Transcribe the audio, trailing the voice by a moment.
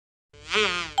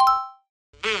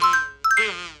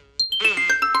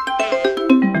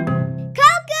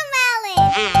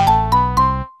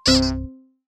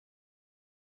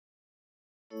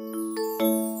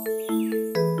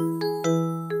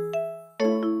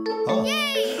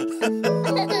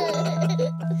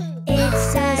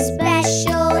It's a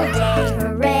special day,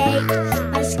 hooray!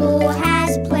 My school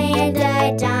has planned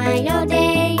a dino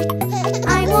day.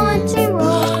 I want to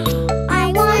roar,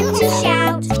 I want to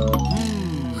shout.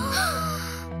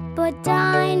 But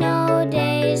Dino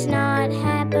Day's not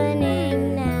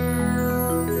happening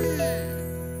now.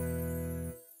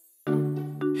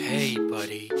 Hey,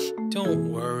 buddy,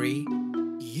 don't worry.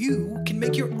 You can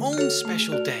make your own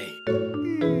special day.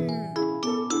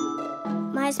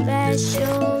 My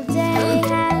special day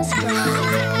has gone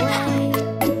away.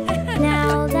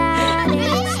 Now that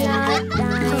it's not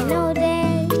Dino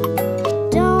Day,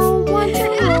 don't want to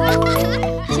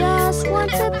roar, just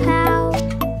want to pout.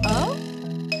 Oh?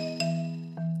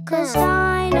 'Cause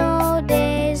Dino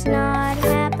Day's not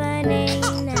happening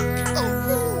now.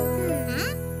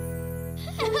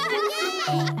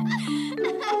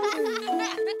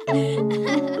 Hey.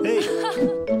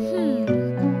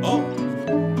 Oh.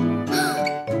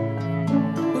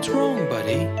 What's wrong,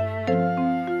 buddy?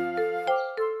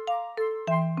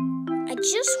 I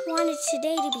just wanted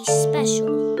today to be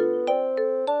special.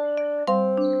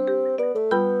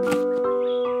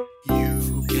 You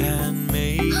can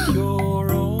make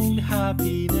your own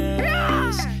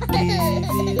happiness. Give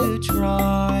it a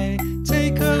try.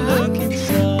 Take a look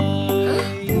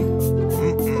inside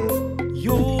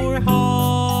your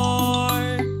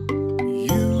heart.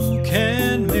 You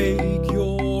can make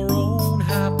your own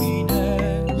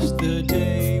happiness. The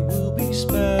day will be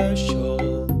special.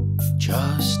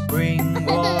 Just bring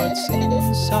what's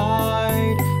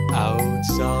inside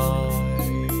outside.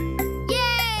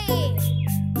 Yay!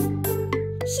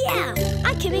 Yeah,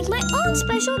 I can make my own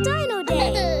special Dino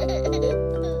Day.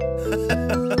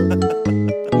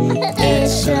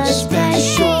 It's a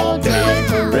special day,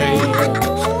 hooray!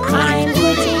 I'm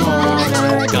putting on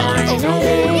a Dino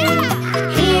Day.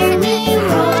 Hear me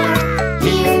roar,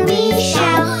 hear me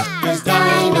shout, 'cause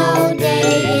Dino Day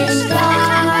is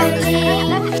starting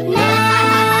now.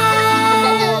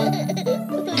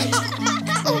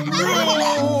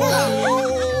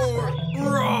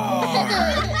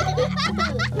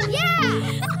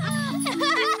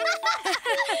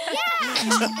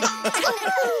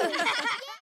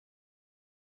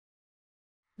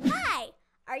 Hi,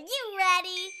 are you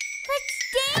ready? Let's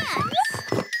dance!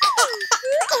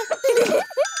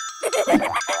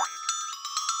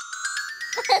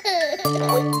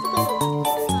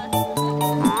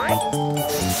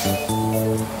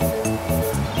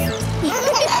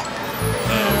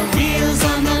 The wheels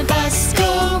on the bus go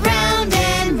round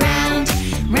and round,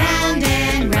 round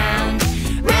and round,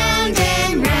 round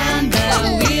and round. The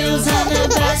wheels on the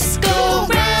bus go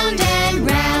round and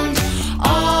round,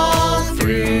 all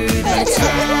through the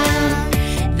town.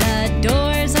 The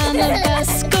doors on the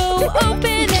bus go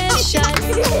open and shut,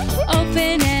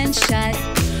 open and shut,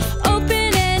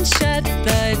 open and shut.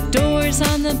 The doors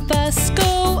on the bus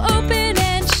go open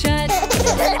and shut,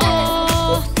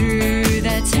 all through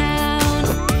the town.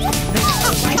 The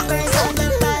wipers on the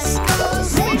bus go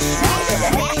swish, swish,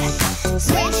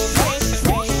 swish, swish,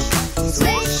 swish,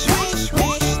 swish,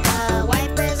 swish. The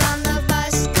wipers on the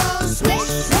bus go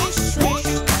swish, swish,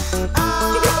 swish,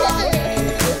 all through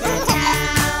the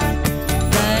town.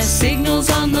 The signals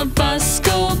on the bus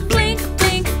go blink,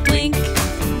 blink, blink,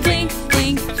 blink,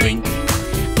 blink, blink,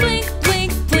 blink,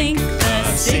 blink, blink. The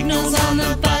signals on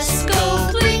the bus go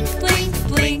blink, blink,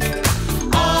 blink,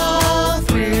 all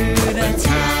through the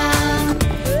town.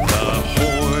 The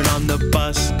horn on the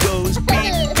bus goes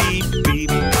beep, beep,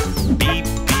 beep, beep,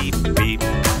 beep, beep,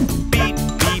 beep,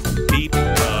 beep, beep.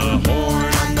 The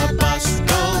horn on the bus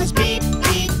goes beep,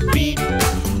 beep, beep,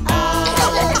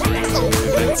 all through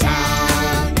the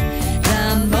town. The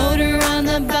motor on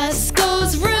the bus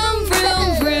goes vroom, vroom,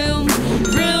 vroom,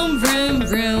 vroom, vroom,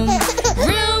 vroom,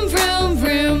 vroom, vroom,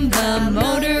 vroom. The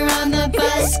motor on the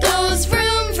bus goes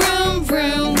vroom, vroom,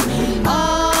 vroom,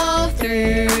 all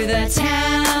through the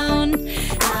town.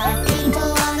 The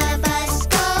people on the bus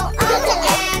go up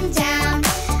and down,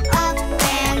 up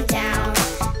and down,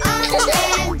 up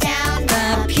and down. The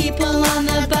people on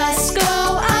the bus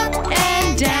go up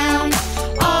and down,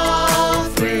 all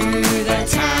through the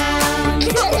town.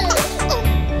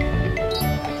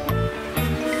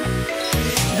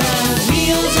 The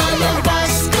wheels on the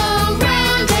bus go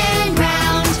round and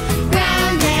round,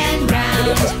 round and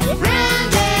round,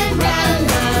 round and round.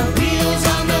 The wheels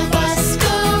on the bus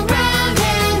go round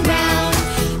and round,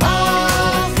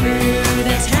 all through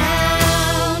the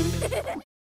town.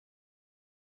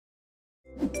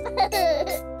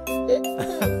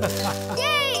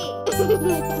 Yay!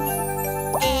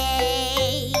 A,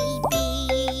 B,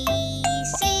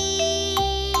 C,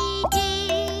 D,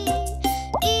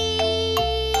 E,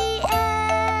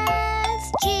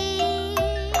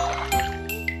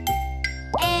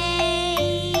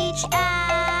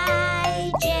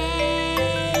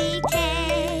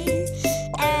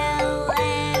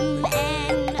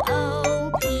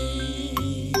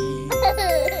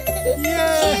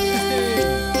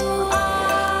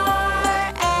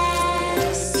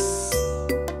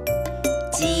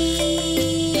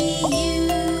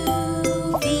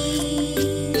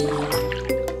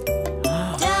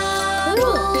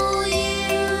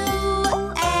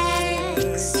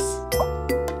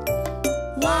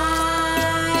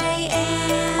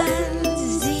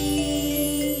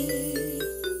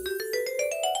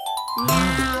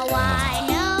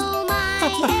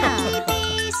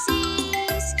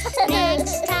 ABCs.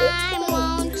 Next time,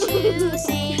 won't you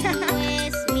sing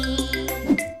with me?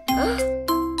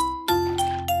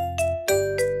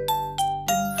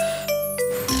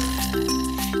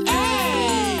 A,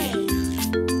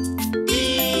 B,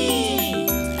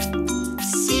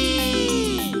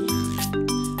 C,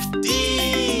 D, E,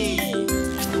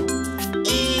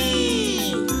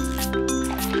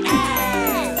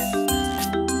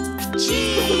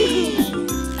 F,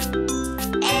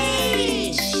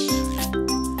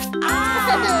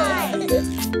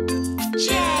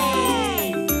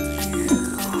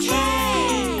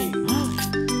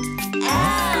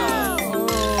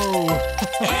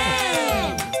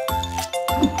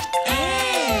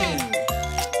 G,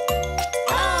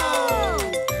 H, I, J,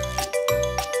 K,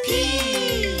 L, M, N, O, P,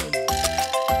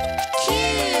 Q,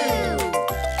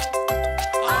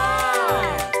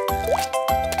 R,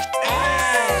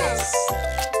 S,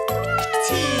 T,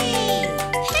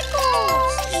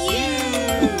 pickles, U,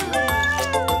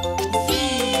 V,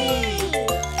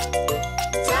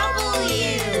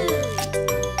 W,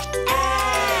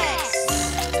 X,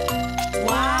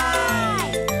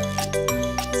 Y,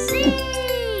 Z.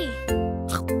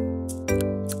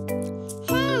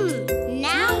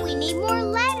 Now we need more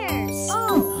letters.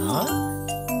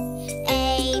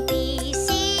 A, B,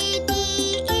 C, D,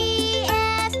 E,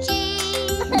 F, G,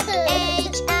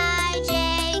 H, I,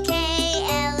 J, K,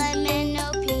 L, M, N,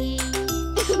 O, P,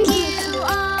 Q,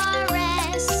 R,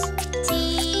 S, T,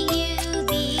 U,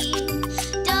 V,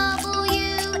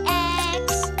 W,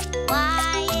 X,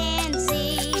 Y, and Z.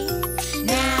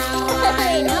 Now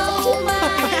I know my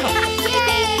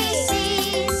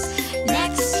ABCs.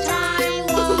 Next time,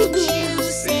 won't you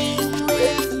sing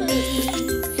with me?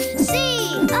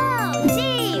 C-O-D-Y.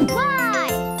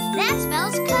 That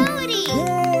spells Cody.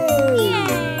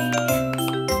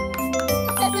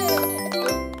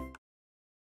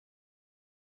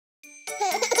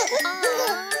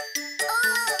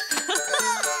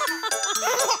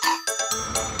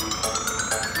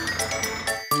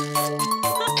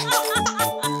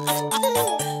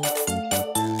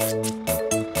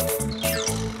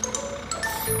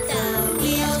 The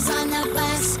wheels on the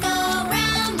bus go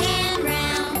round and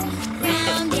round,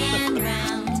 round and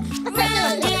round,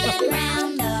 round and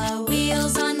round. The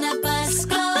wheels on the bus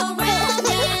go round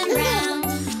and round,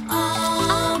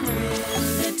 all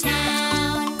through the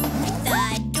town.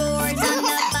 The doors on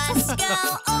the bus go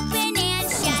open and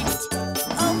shut,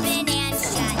 open and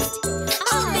shut,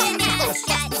 open and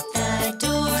shut. The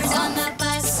doors on the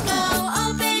bus go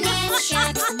open and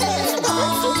shut,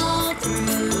 all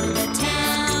through the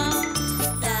town.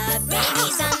 The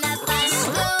babies on the bus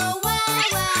go wah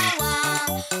wah wah,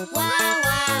 wah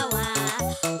wah wah,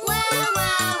 wah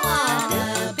wah wah.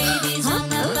 The babies on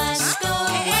the bus go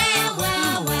wah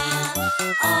wah wah,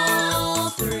 all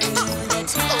through the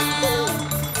town.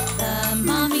 The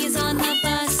mommies on the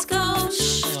bus go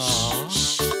shh shh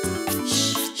shh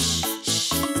shh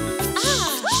shh.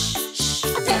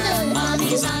 The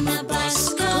mommies on the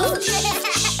bus go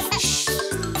shh shh,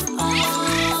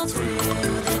 all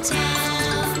through the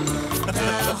town.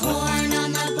 The horn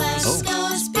on the bus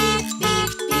goes beep beep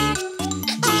beep,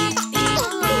 beep beep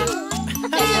beep,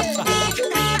 beep beep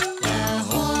beep. The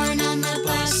horn on the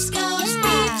bus goes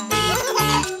beep beep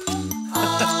beep,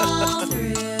 all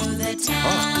through the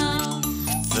town.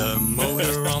 The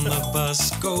motor on the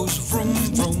bus goes vroom,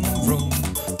 vroom, vroom.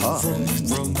 Vroom,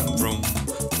 vroom, vroom.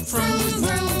 Vroom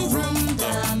vroom vroom.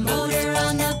 The motor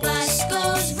on the bus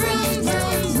goes vroom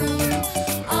vroom vroom,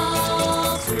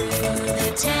 all through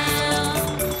the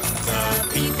town. The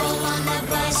people on the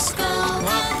bus go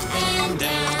up and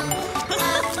down,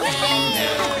 up and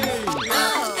down,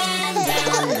 up and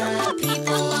down. The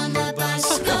people on the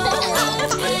bus go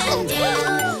up and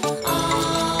down,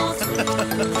 all through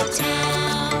the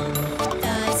town.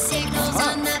 The signals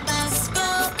on the bus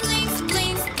go blink,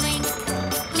 blink, blink,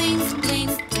 blink,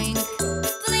 blink, blink,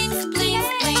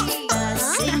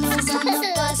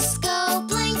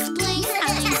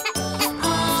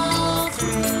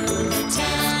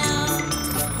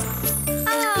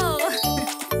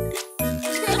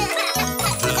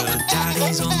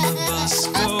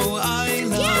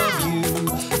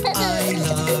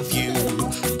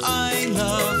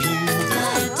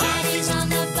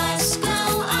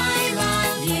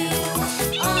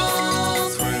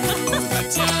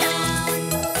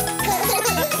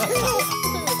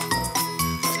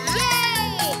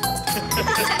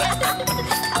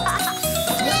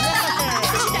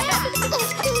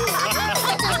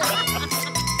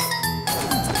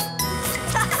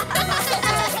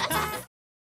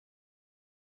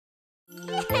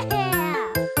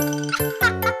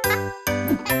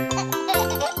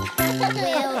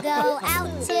 go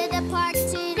out to the park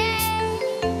today.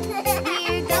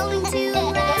 We're going to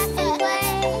laugh and play.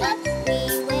 We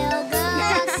will go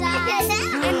outside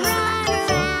and run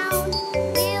around.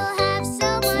 We'll have so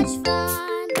much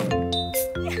fun.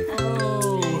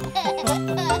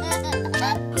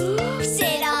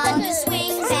 Sit on the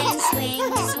swings and swing,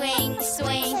 swing,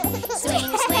 swing,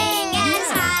 swing, swing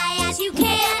as high as you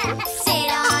can. Sit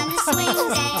on the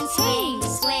swings and swing,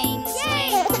 swing,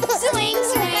 swing, swing,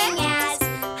 swing as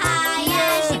high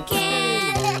as you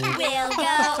can. We'll go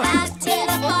out to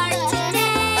the park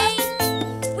today.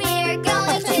 We're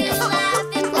going to laugh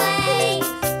and play.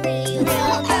 We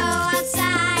will go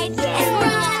outside and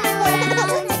run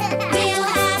around. We'll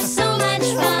have so much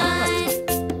fun.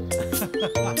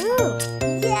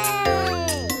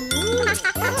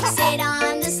 Sit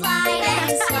on the slide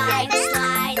and slide,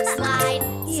 slide, slide,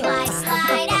 slide,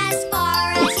 slide as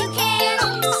far as you can.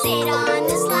 Sit on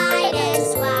the slide and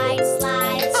slide,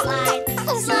 slide, slide,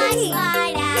 slide,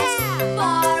 slide as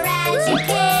far as you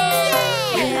can.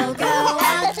 We'll go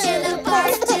out to the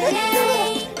park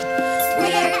today.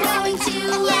 We're going to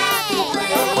laugh and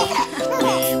play.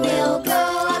 We will go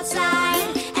outside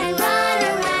and run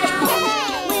around.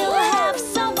 We'll have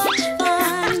so much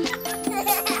fun.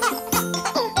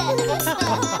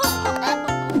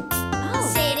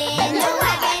 Sit in the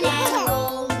wagon and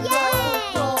roll,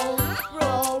 roll,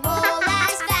 roll, roll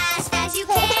as fast as you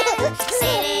can.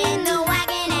 Sit in the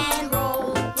wagon and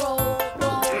roll, roll,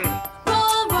 roll,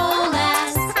 roll, roll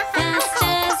as fast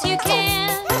as you can.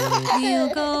 We'll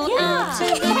go out to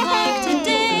the park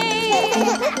today.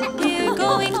 We're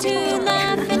going to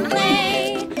laugh and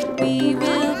play. We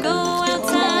will go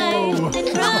outside and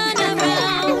run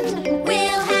around.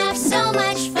 We'll have so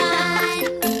much fun.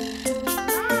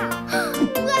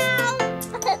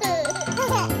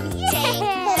 Take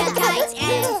the kite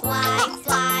and fly,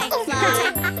 fly, fly,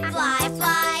 fly,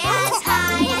 fly as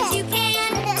high as you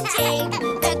can. Take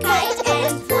the kite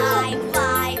and fly,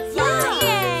 fly, fly,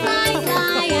 fly,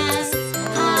 fly as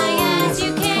high as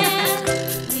you can.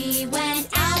 We went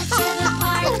out to the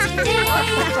park today.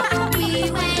 We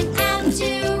went out to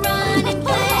run and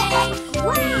play.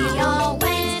 We all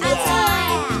went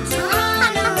outside to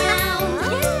run around.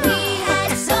 We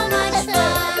had so much fun.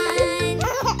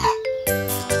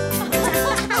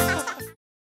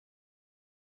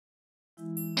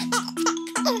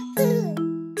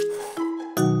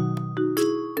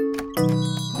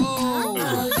 Oh,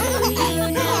 do you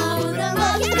know the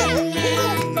Muffin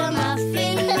Man, the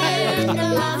Muffin Man, the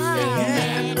Muffin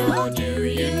Man? Oh, do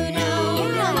you know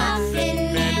the Muffin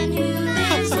Man who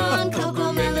lives on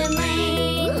CoComelon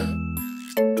Lane?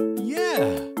 Yeah.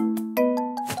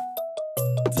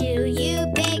 Do you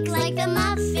bake like the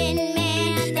Muffin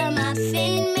Man, the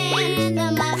Muffin Man, the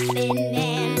Muffin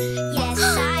Man? Yes,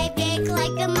 I bake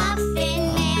like the Muffin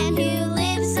Man who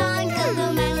lives on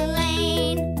CoComelon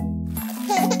Lane.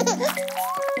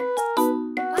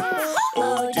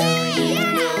 Oh, do you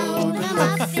know the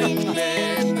Muffin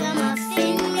Man, the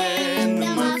Muffin Man, the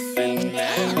Muffin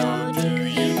Man? Oh, do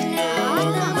you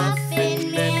know the Muffin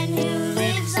Man who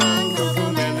lives on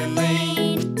CoComelon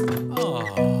Lane? Oh.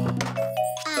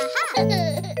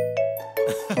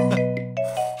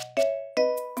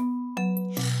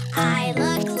 I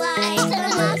look like the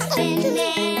Muffin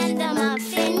Man, the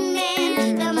Muffin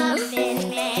Man, the Muffin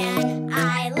Man.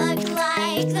 I look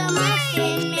like the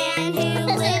Muffin Man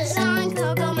who lives on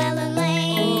CoComelon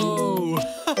Lane.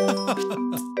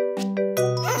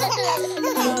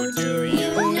 Oh, do you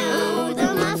know the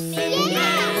Muffin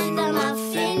Man, the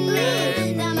Muffin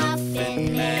Man, the Muffin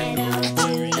Man? Oh,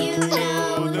 do you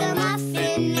know the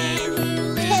Muffin Man who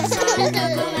lives on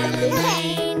CoComelon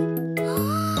Lane?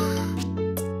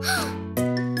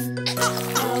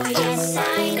 Oh, yes, I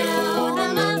know the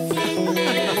Muffin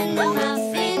Man, the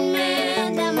Muffin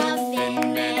Man, the Muffin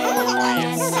Man. Oh,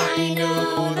 yes, I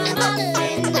know the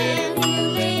Muffin Man who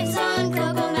lives on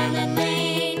CoComelon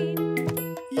Lane.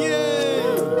 Yay!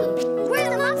 We're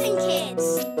the Muffin Kids.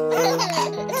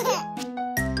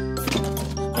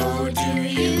 Oh, do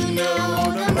you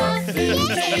know the Muffin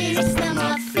Kids, the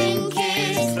Muffin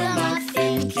Kids, the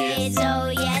Muffin Kids? Oh,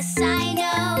 yes, I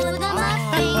know the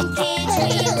Muffin Kids.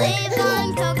 We live on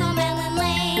CoComelon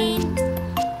Lane.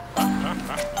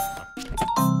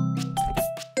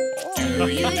 Do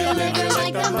you deliver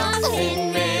like the Muffin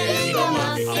Man, the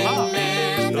Muffin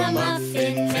Man, the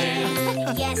Muffin Man?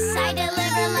 Yes, I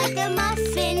deliver like the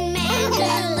Muffin Man who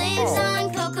lives on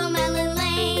CoComelon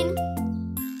Lane.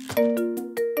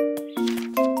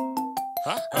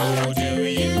 Oh, do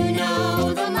you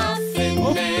know the Muffin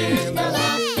Man, the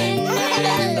Muffin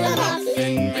Man, the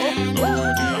Muffin Man? Oh,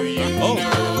 do you know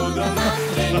the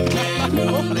Muffin Man who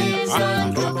lives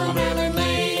on CoComelon Lane?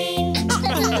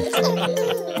 This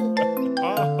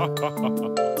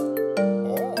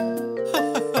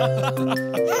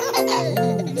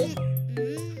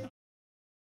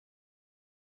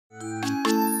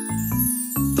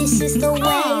is the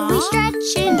way we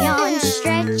stretch and yawn,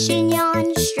 stretch and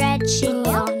yawn, stretch and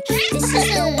yawn. This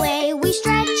is the way we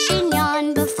stretch and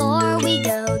yawn before we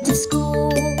go to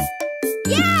school.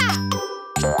 Yeah!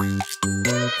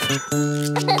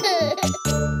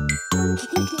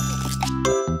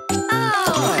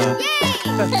 Oh, yay!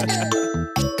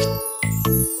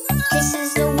 This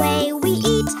is the way we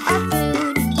eat our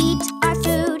food, eat our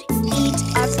food, eat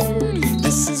our food.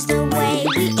 This is the way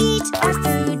we eat our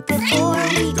food before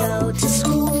we go to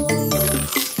school.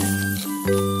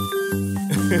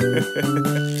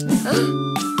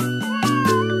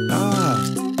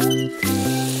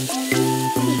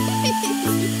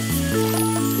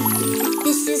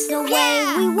 This is the way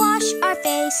we wash our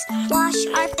face, wash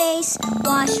our face,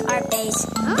 wash our face.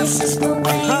 This is the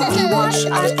way we wash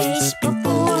our face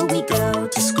before we go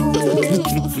to school.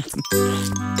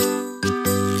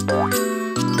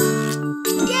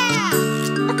 Yeah!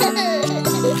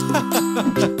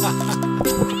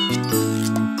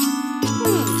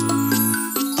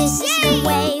 This is the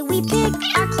way we pick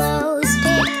our clothes,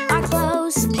 pick our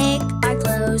clothes, pick our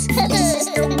clothes. This is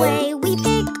the way we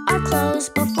pick our clothes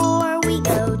before we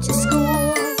go to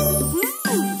school.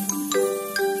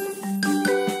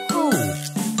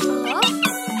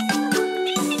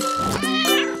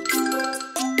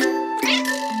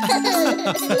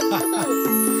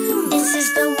 This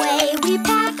is the way we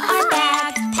pack our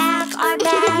bag, pack our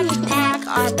bag, pack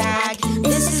our bag.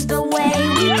 This is the way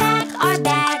we pack our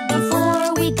bag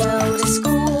before we go to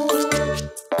school.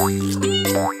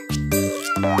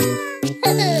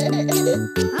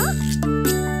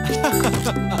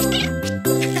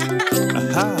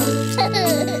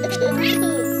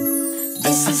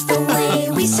 This is the way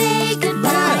we say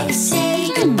goodbye, say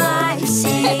goodbye,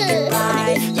 say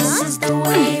goodbye. This is the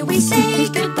way we say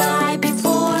goodbye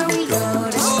before we go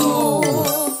to school.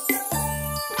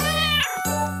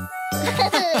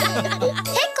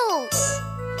 Pickles!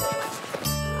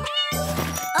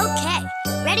 Okay,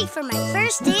 ready for my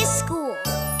first day of school.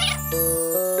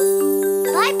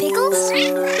 Bye, Pickles!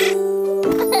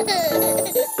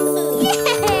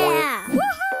 Yeah! Yay!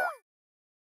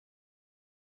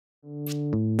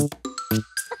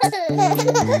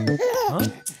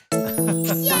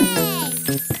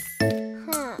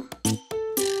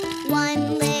 One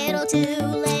little, two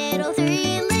little,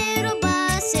 three little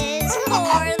buses,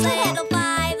 4 little,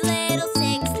 5 little,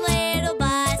 6 little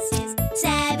buses,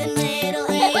 7 little,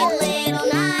 8 little,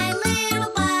 9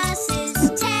 little buses,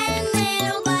 10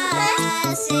 little buses.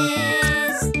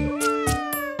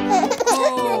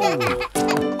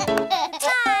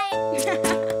 Bye.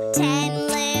 10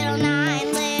 little,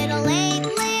 9 little, 8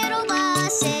 little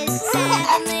buses,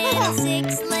 7 little,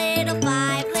 6 little,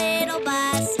 5 little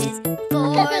buses, 4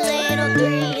 little,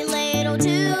 3 little, 2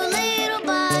 little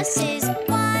buses,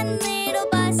 1 little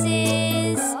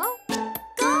buses.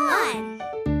 Gone.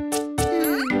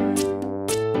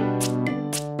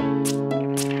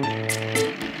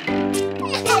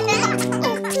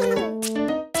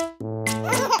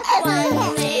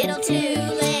 One little, 2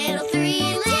 little,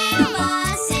 3 little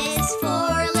buses,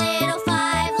 4 little,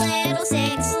 5 little,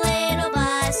 6 little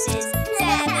buses,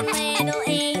 7 little,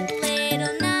 8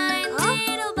 little, 9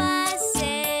 little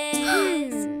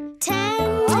buses,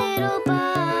 10 little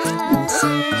buses.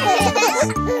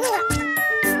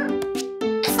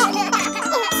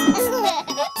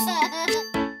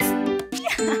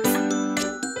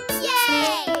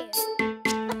 Yay!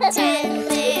 10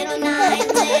 little, 9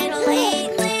 little,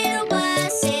 8 little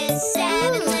buses,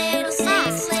 7 little,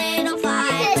 6 little,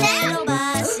 5 little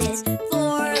buses,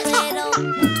 4 little,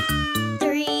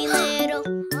 3 little,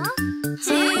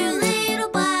 2 little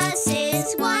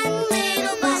buses, 1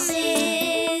 little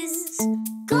buses.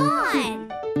 Gone.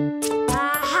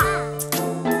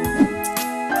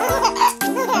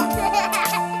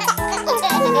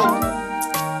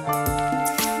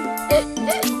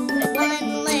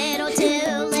 One little, 2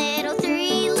 little,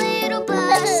 3 little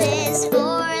buses,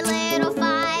 4 little,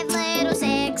 5 little,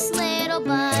 6 little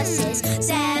buses,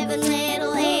 7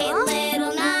 little, 8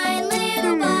 little, 9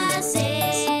 little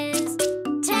buses,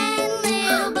 10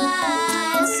 little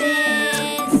buses.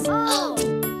 Oh!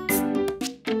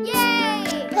 Yay!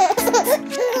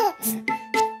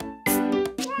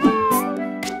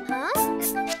 Huh?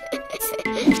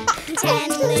 10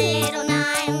 little,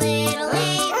 9 little,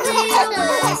 8 little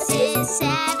buses,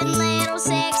 7 little,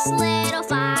 6 little,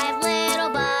 5 little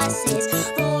buses,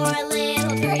 4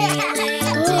 little, 3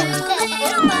 little, 2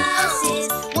 little buses,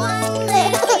 1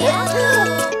 little yellow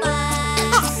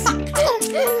bus.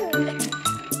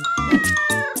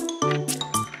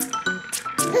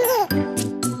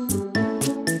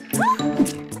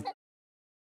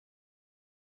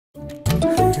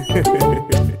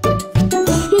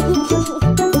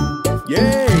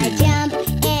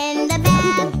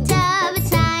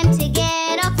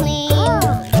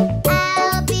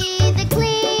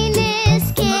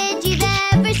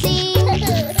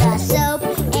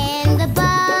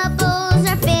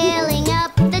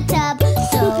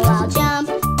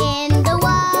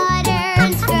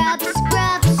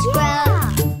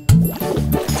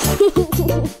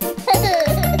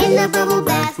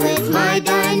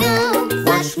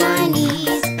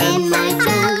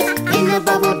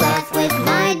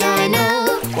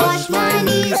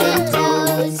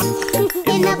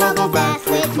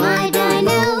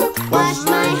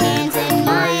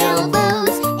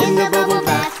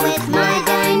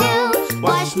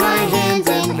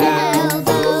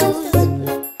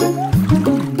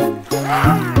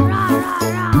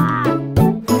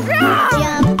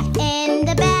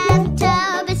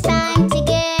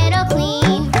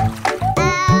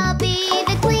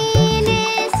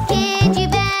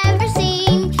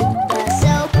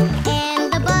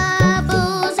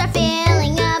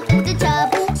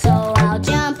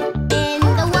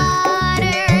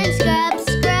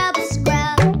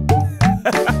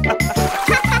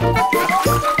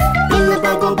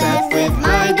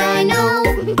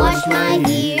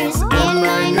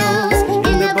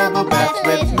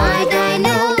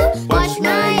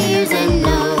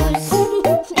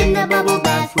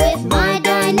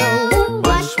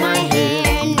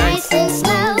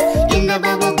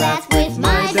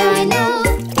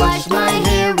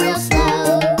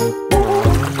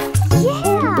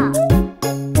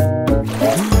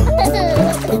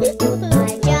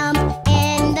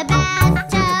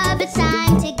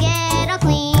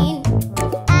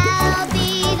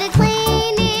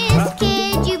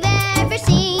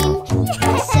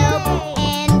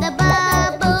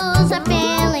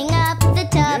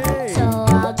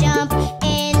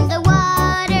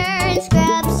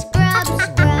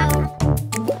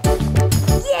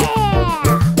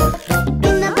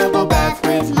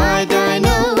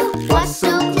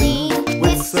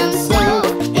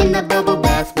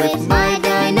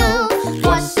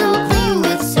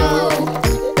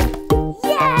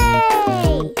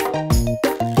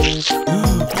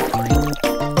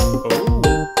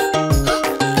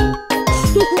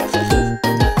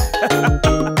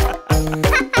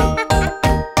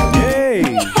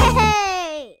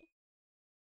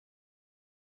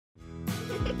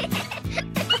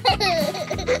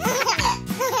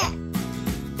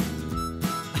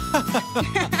 Old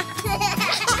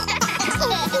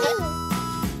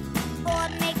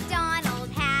MacDonald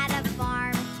had a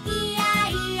farm,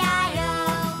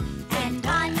 E-I-E-I-O. And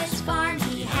on this farm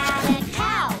he had a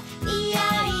cow,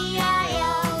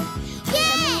 E-I-E-I-O. Yay! A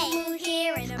moo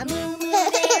here and a moo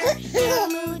there, here a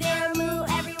moo, there a moo,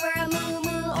 everywhere a moo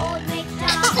moo. Old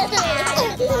MacDonald had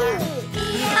a farm,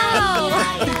 E-I-E-I-O.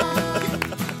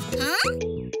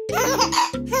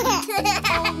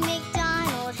 Old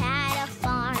MacDonald had a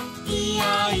farm,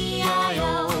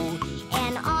 E-I-E-I-O.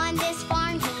 And on this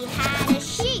farm he had a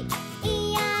sheep,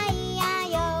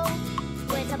 E-I-E-I-O.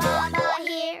 With a ba-ba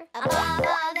here, a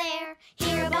ba-ba there,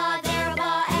 here a ba, there a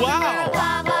ba, everywhere a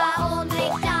ba-ba. Old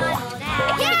MacDonald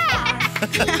had a farm,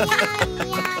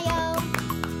 E-I-E-I-O.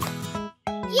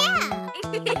 Yeah!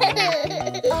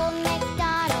 Old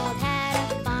MacDonald had a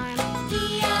farm,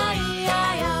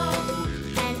 E-I-E-I-O.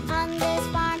 And on this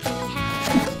farm he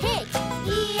had a pig,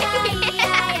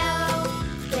 E-I-E-I-O.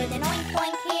 With an oink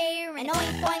oink here, an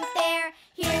oink oink there,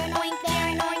 here an oink, there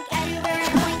an oink, everywhere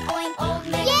an oink oink. Old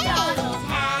MacDonald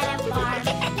had a farm,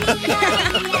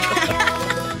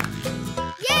 E-I-E-I-O.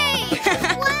 Yay!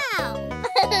 Wow!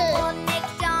 Old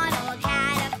MacDonald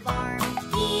had a farm,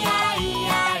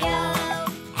 E-I-E-I-O.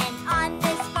 And on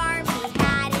this farm he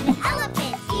had an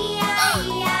elephant,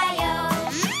 E-I-E-I-O.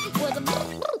 With a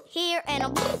bloop bloop here and a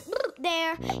bloop bloop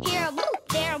there, here a bloop,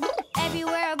 there a bloop,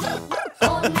 everywhere a bloop bloop.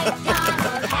 Old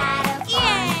MacDonald had a farm,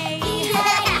 E-I-E-I-O.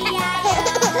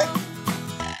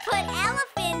 Put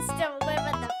elephants to live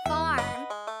at the farm.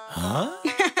 Huh?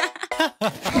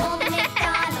 Old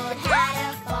MacDonald had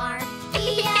a farm,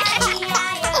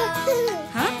 E-I-E-I-O.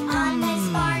 And on this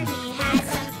farm he had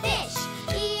some fish,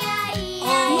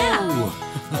 E-I-E-I-O.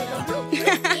 With a bloop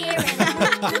bloop here and a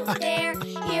bloop bloop there,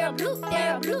 here a bloop,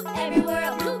 there a bloop,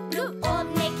 everywhere a bloop bloop. Old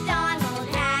MacDonald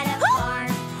had a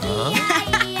farm,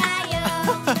 E-I-E-I-O.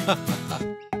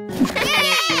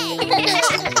 Yay!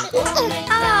 Old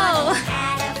MacDonald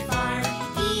had a farm,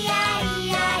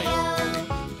 E-I-E-I-O.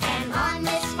 And on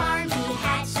this farm he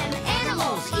had some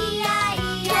animals,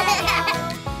 E-I-E-I-O.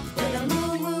 With a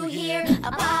moo moo here,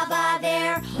 a ba-ba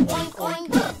there, oink oink,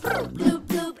 bloop bloop, bloop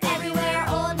bloop, everywhere.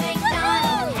 Old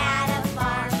MacDonald had a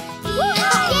farm,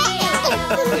 E-I-E-I-O.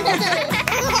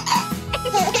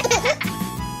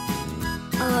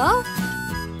 Oh?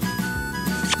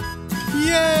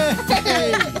 Yay!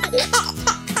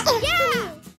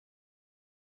 Yeah!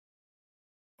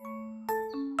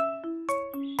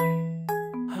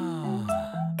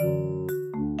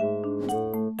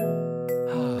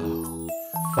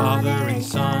 Father and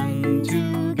son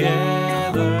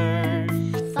together,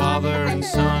 father and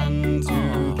son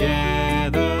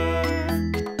together.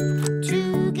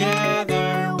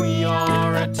 Together we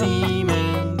are a team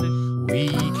and we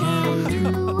can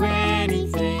do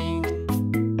anything.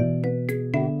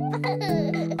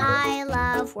 I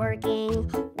love working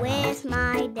with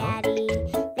my daddy.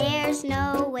 There's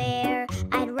nowhere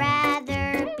I'd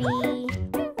rather be.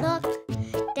 Look,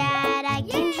 Dad, I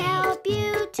can help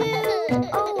you too.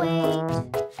 Oh wait,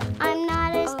 I'm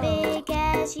not as big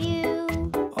as you.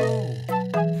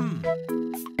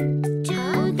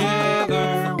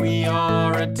 Together we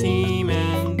are a team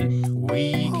and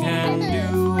we can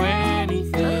do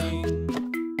anything.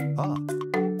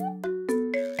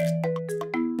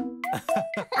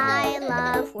 I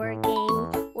love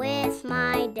working with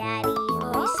my daddy.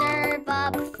 We serve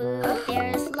up food,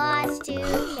 there's lots to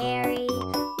carry.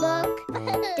 Look,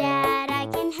 Dad, I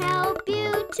can help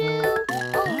you too.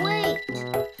 Oh wait,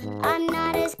 I'm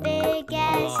not as big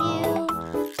as you.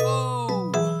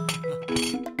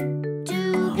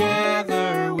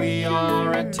 Together we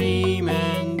are a team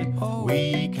and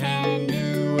we can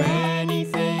do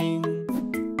anything.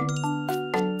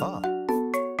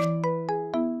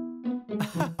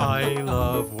 I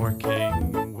love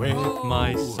working with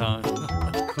my son.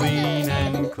 Clean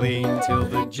and clean till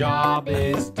the job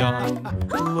is done.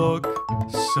 Look,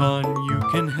 son, you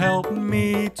can help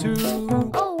me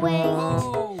too. Oh wait,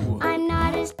 I'm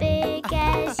not as big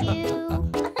as you.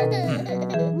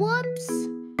 Whoops.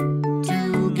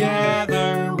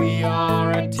 Together we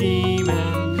are a team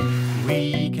and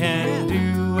we can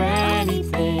do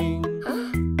anything.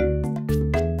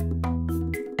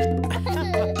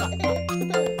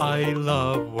 I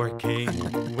love working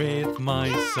with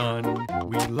my son.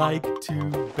 We like to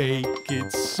bake,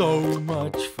 it's so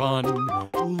much fun.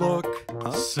 Look,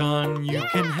 son, you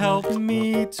can help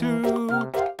me too.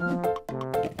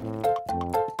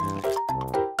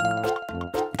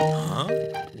 Huh?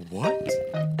 What?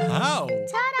 How?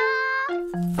 Ta-da!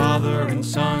 Father and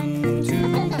son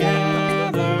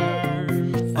together,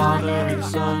 father and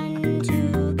son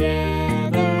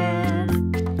together.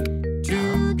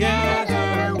 Together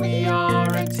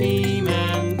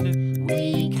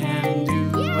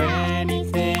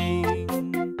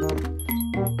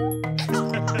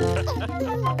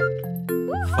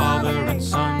Father and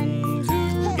son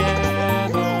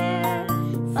together.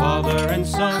 Father and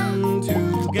son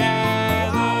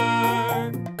together.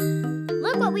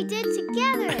 Look what we did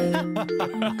together.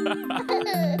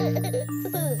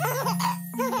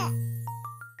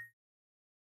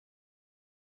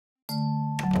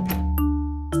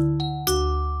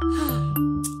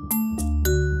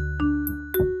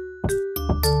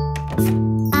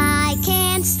 I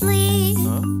can't sleep.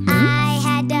 I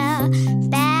had a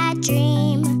bad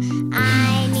dream.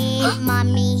 I need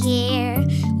mommy here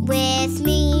with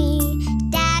me.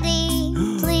 Daddy,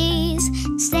 please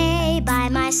stay by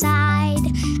my side.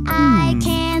 I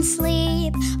can't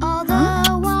sleep,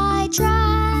 although I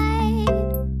tried.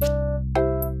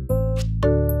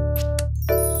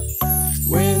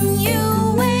 When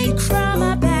you wake from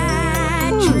a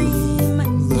bad dream,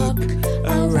 look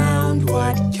around,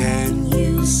 what can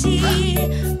you see?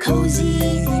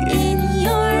 Cozy in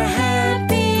your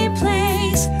happy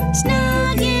place,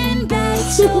 snug in bed,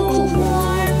 so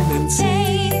warm and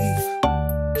safe.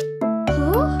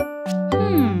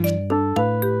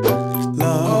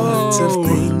 Lots of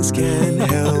things can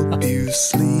help you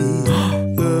sleep.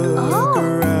 Look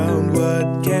around,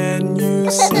 what can you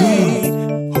see?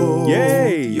 Hold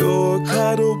your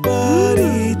cuddle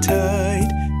buddy tight.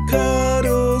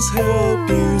 Cuddles help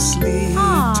you sleep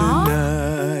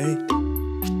tonight.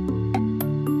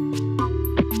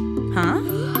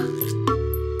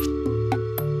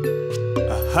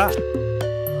 Aha!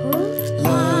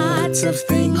 Lots of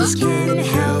things can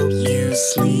help you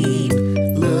sleep.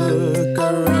 Look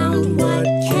around, what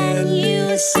can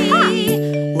you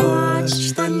see?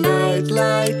 Watch the night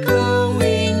light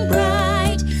glowing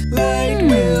bright. Light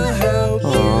will help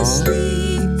you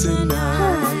sleep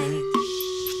tonight.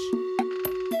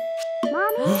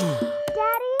 Mommy?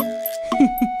 Daddy?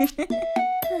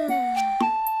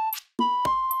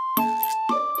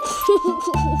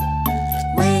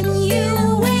 When you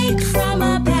wake from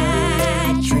a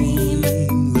bad dream,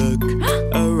 Look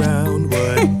around,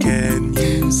 what can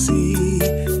you see?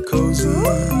 Cozy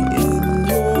in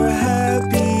your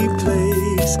happy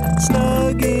place,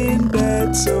 snug in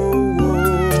bed, so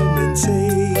warm and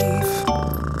safe.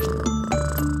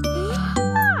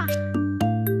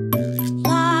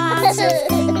 lots of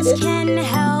things can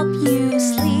help you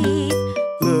sleep.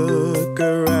 Look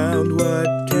around, what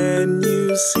can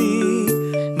you see?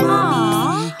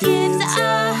 Mommy gives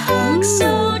a hug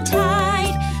so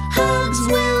tight. Hugs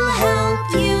will help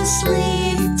you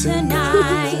sleep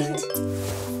tonight.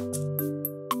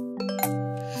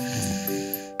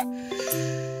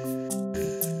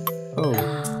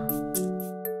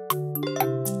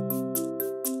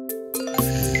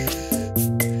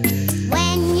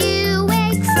 When you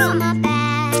wake from a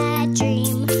bad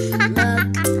dream,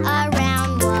 look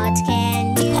around, what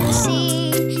can you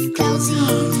see? Cozy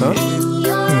in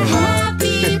your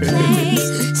happy place,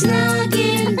 snug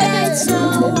in bed, so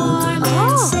warm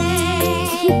and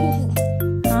safe.